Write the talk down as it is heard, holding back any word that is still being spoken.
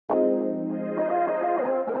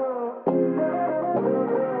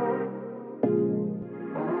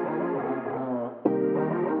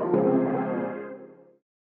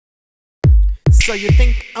So you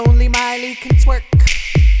think only Miley can twerk?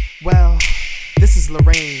 Well, this is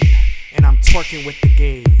Larraine, and I'm twerking with the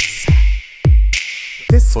gays.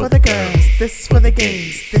 This for the girls, this for the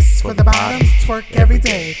gays, this for the bottoms, twerk every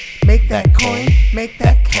day. Make that coin, make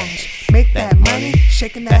that cash, make that money,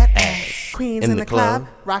 shaking that ass. Queens in the club,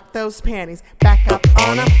 rock those panties, back up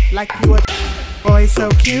on them like you a boys so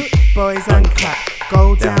cute, boys uncut.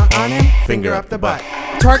 Go down on him, finger up the butt.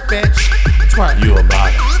 Twerk bitch, twerk, You a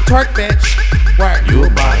bottom. twerk bitch, work, You a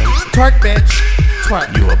bottom. twerk bitch,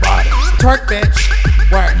 twerk, You a bottom. twerk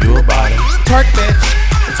bitch, work, You a bottom. twerk bitch,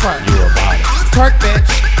 twerk, You a bottom. twerk bitch,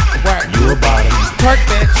 work, You a bottom. twerk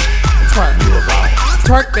bitch, twerk, You a bottom.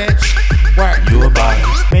 twerk bitch, work. You a bottom.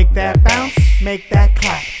 Make that bounce, make that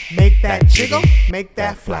clap, make that jiggle, make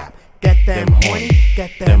that flap. Get them horny,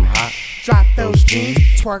 get them hot. Drop those jeans,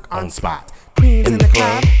 twerk on spot. Queens in the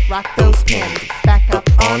club, rock those panties. Back up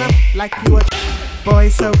on them like you a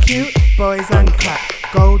boys so cute, boys uncut.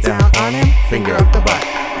 Go down on him, finger up the butt.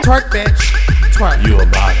 Twerk bitch, twerk. You a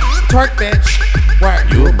bottom. Twerk bitch, work.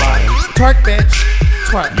 You a bottom. Twerk bitch,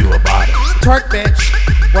 twerk. You a bottom. Twerk bitch,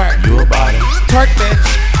 work. You a bottom. Twerk bitch,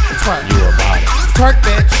 twerk. You a bottom. Twerk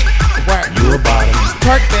bitch, work. You a bottom.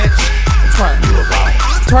 Twerk bitch, twerk. You a bottom.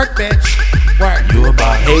 Twerk bitch, work. You a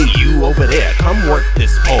bottom. Hey, you over there, come work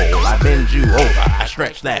this pole. I bend you over, I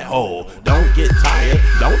stretch that hole. Don't get tired,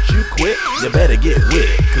 don't you quit. You better get with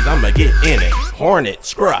it, cause I'ma get in it. Hornet,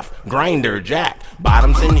 scruff, grinder, jack.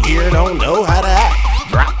 Bottoms in here don't know how to act.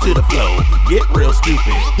 Drop to the flow, get real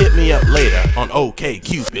stupid. Hit me up later on OK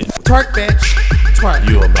Cupid. Twerk bitch, twerk.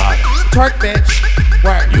 You a bottom. Twerk bitch,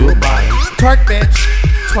 work. You a bottom. Twerk bitch,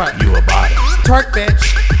 twerk. You a bottom. Twerk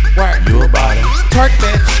bitch, work. You a bottom. Twerk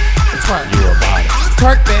bitch, twerk. You a bottom.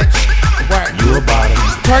 Twerk bitch, work. You a bottom.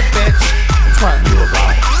 Twerk bitch, twerk. You a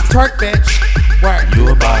bottom. Twerk bitch, work. You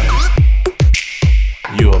a bottom.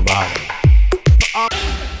 You a bottom.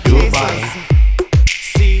 You a bottom.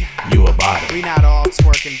 See, You a bottom. we not all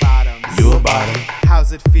twerking bottoms. You a bottom.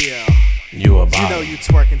 How's it feel? You a You know bottom. you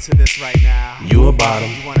twerking to this right now. You a bottom.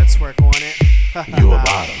 You wanna twerk on it? You a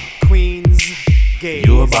bottom. Queens, gays,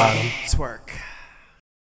 You a bottom. twerk.